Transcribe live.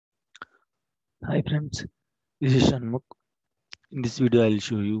Hi friends, this is Shanmukh. In this video, I'll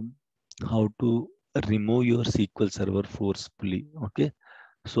show you how to remove your SQL Server forcefully. Okay,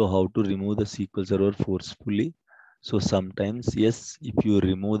 so how to remove the SQL Server forcefully. So sometimes, yes, if you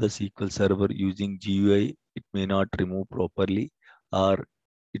remove the SQL Server using GUI, it may not remove properly or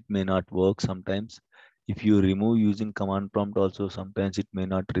it may not work sometimes. If you remove using command prompt also, sometimes it may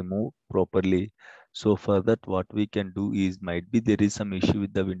not remove properly. So for that, what we can do is might be there is some issue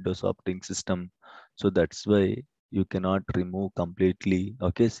with the Windows operating system. So that's why you cannot remove completely,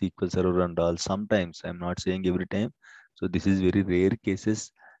 okay, SQL Server and all. Sometimes, I'm not saying every time. So this is very rare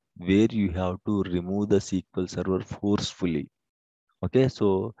cases where you have to remove the SQL Server forcefully. Okay,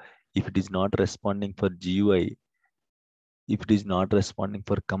 so if it is not responding for GUI, if it is not responding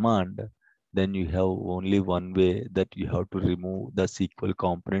for command, then you have only one way, that you have to remove the SQL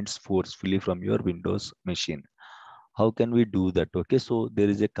components forcefully from your Windows machine. How can we do that? Okay, so there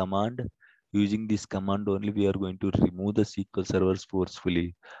is a command. Using this command only, we are going to remove the SQL servers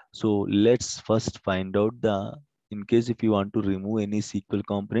forcefully. So let's first find out the, in case if you want to remove any SQL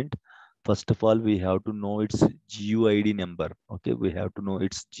component, first of all, we have to know its GUID number. Okay, we have to know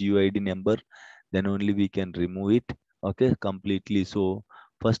its GUID number, then only we can remove it. Okay, completely. So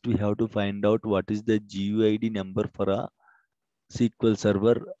first we have to find out what is the GUID number for a SQL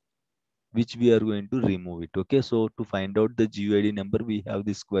server which we are going to remove it. Okay, so to find out the GUID number, we have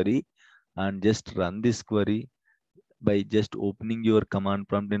this query, and just run this query by just opening your command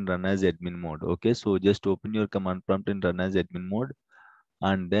prompt in run as admin mode. Okay, so just open your command prompt in run as admin mode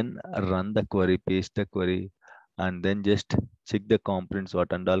and then run the query, paste the query, and then just check the components,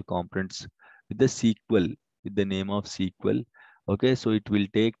 what and all components with the SQL, with the name of SQL. Okay, so it will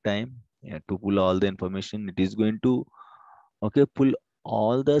take time, yeah, to pull all the information. It is going to, okay, pull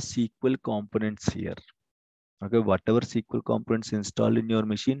all the SQL components here. Okay, whatever SQL components installed in your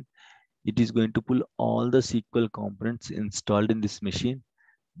machine, it is going to pull all the SQL components installed in this machine.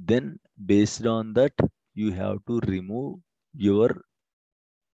 Then based on that, you have to remove your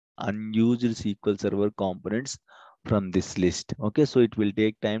unused SQL Server components from this list. Okay, so it will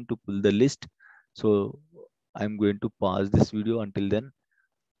take time to pull the list. So I'm going to pause this video until then.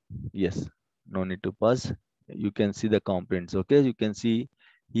 Yes, no need to pause. You can see the components. Okay, you can see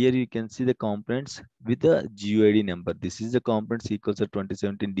here, you can see the components with the GUID number. This is the component equals to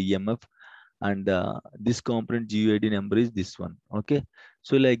 2017 DMF, and this component GUID number is this one. Okay,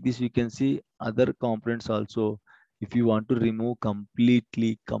 so like this, we can see other components also. If you want to remove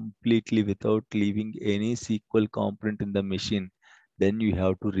completely without leaving any SQL component in the machine, then you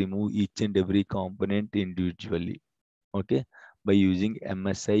have to remove each and every component individually. Okay, by using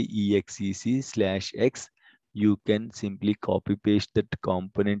msiexec/x, you can simply copy paste that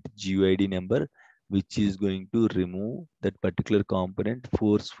component GUID number, which is going to remove that particular component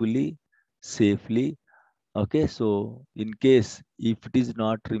forcefully, safely. Okay, so in case if it is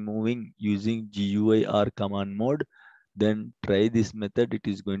not removing using GUI or command mode, then try this method. It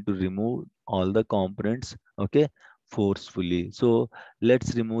is going to remove all the components, okay, forcefully. So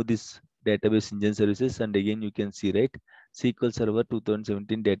let's remove this database engine services, and again you can see, right, SQL Server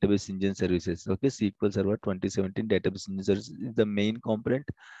 2017 database engine services. Okay, SQL Server 2017 database engine services is the main component.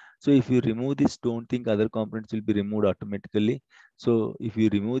 So if you remove this, don't think other components will be removed automatically. So if you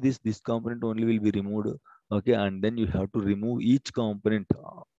remove this component only will be removed. Okay, and then you have to remove each component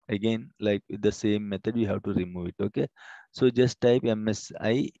again, like with the same method you have to remove it. Okay, so just type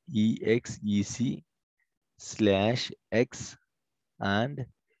msiexec/x and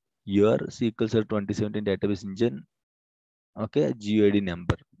your SQL Server 2017 database engine, okay, GUID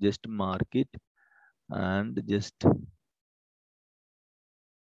number. Just mark it, and just,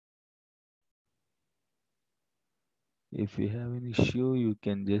 if you have an issue, you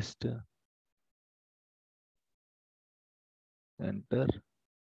can just enter.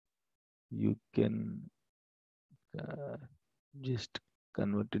 You can uh, just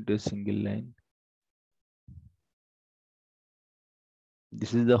convert it to a single line.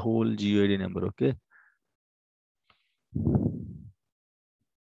 This is the whole GUID number. Okay,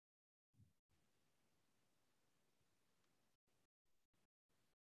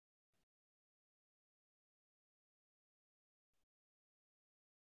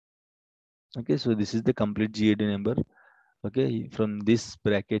 okay, so this is the complete GUID number. Okay, from this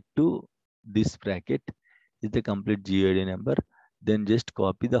bracket to this bracket is the complete GUID number. Then just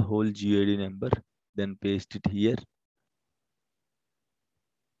copy the whole GUID number, then paste it here,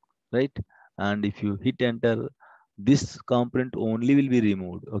 right? And if you hit enter, this component only will be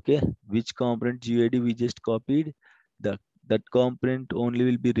removed. Okay, which component GUID we just copied, the that component only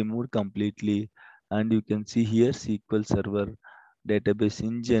will be removed completely. And you can see here SQL Server database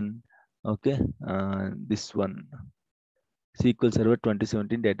engine, Okay, this one. SQL Server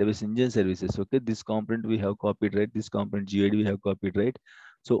 2017 Database Engine Services. Okay, this component we have copied, right? This component GID we have copied, right?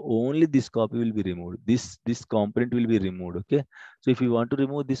 So only this copy will be removed. This component will be removed. Okay. So if you want to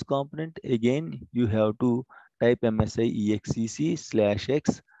remove this component, again you have to type MSI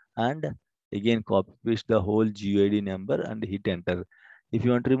exec/x and again copy paste the whole GID number and hit enter. If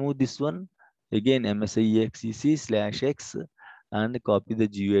you want to remove this one, again MSI exec/x and copy the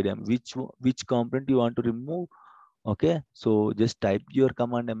GID. Which component you want to remove? Okay, so just type your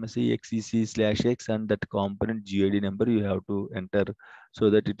command msexec/x and that component GID number you have to enter so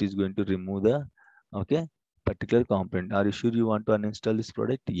that it is going to remove the okay particular component. Are you sure you want to uninstall this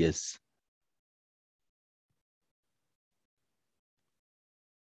product? Yes.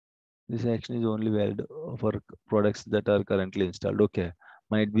 This action is only valid for products that are currently installed. Okay,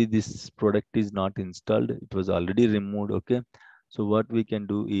 might be this product is not installed. It was already removed. Okay, so what we can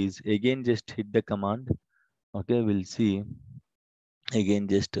do is again just hit the command. Okay, we'll see again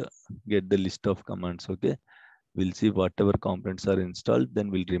just get the list of commands. Okay, we'll see whatever components are installed, then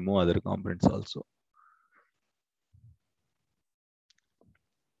we'll remove other components also.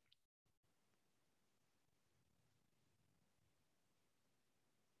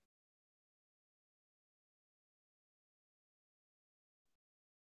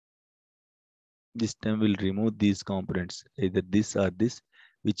 This time we'll remove these components, either this or this.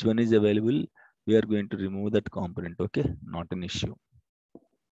 Which one is available, we are going to remove that component. Okay, not an issue.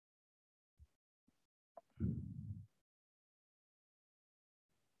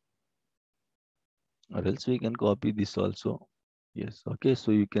 Or else we can copy this also. Yes, okay,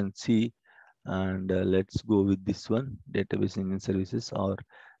 so you can see, and let's go with this one, database engine services, or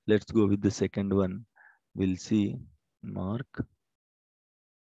let's go with the second one. We'll see mark.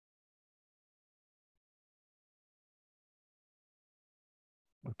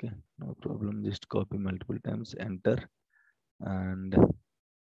 Okay, no problem, just copy multiple times, enter, and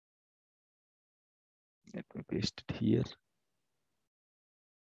let me paste it here.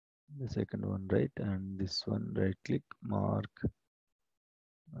 The second one, right? And this one, right click, mark,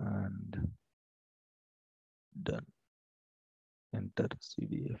 and done. Enter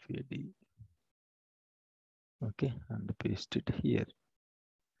cdfad. Okay, and paste it here.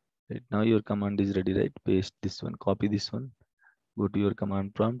 Right now your command is ready, right? Paste this one, copy this one, go to your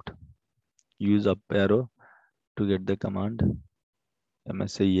command prompt, use up arrow to get the command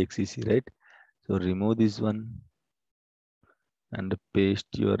msixec, right? So remove this one and paste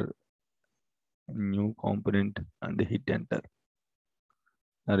your new component and hit enter.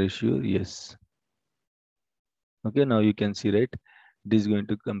 Are you sure? Yes. Okay, now you can see, right? It is going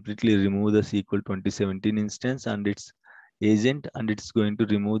to completely remove the SQL 2017 instance and its agent, and it's going to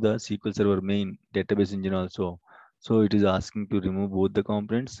remove the SQL Server main database engine also. So it is asking to remove both the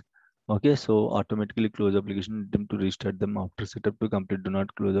components. Okay, so automatically close application attempt to restart them after setup to complete. Do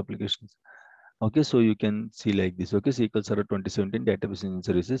not close applications. Okay, so you can see like this. Okay, SQL Server 2017 database engine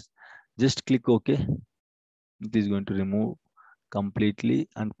services. Just click OK. It is going to remove completely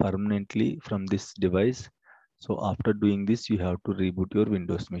and permanently from this device. So after doing this, you have to reboot your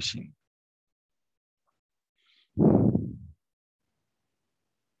Windows machine.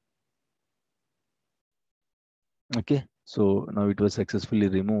 Okay, so now it was successfully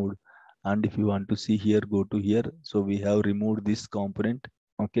removed. And if you want to see here, go to here. So we have removed this component.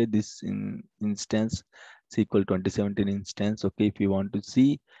 Okay, this instance, SQL 2017 instance. Okay, if you want to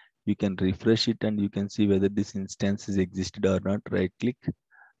see, you can refresh it and you can see whether this instance is existed or not. Right click,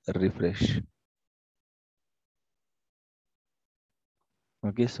 refresh.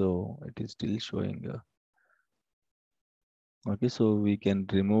 Okay, so it is still showing. Okay, so we can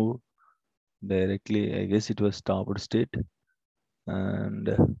remove directly. I guess it was stopped state.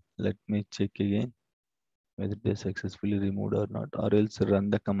 And let me check again whether it is successfully removed or not, or else run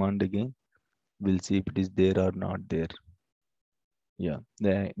the command again. We'll see if it is there or not there. Yeah,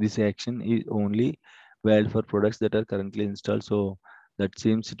 this action is only valid for products that are currently installed. So that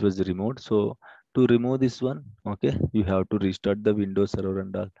seems it was removed. So to remove this one, okay, you have to restart the Windows server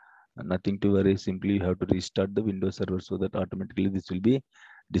and all. Nothing to worry. Simply you have to restart the Windows server so that automatically this will be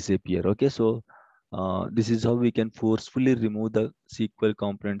disappear. Okay, so this is how we can forcefully remove the SQL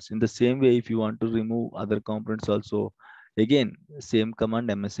components. In the same way, if you want to remove other components also, again same command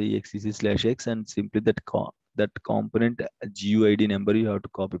msixec/x and simply that component GUID number you have to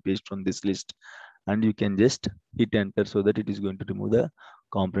copy paste from this list, and you can just hit enter so that it is going to remove the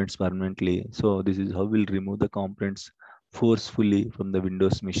components permanently. So this is how we'll remove the components forcefully from the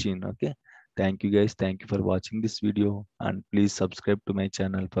Windows machine. Okay, thank you guys, thank you for watching this video, and please subscribe to my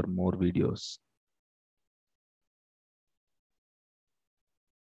channel for more videos.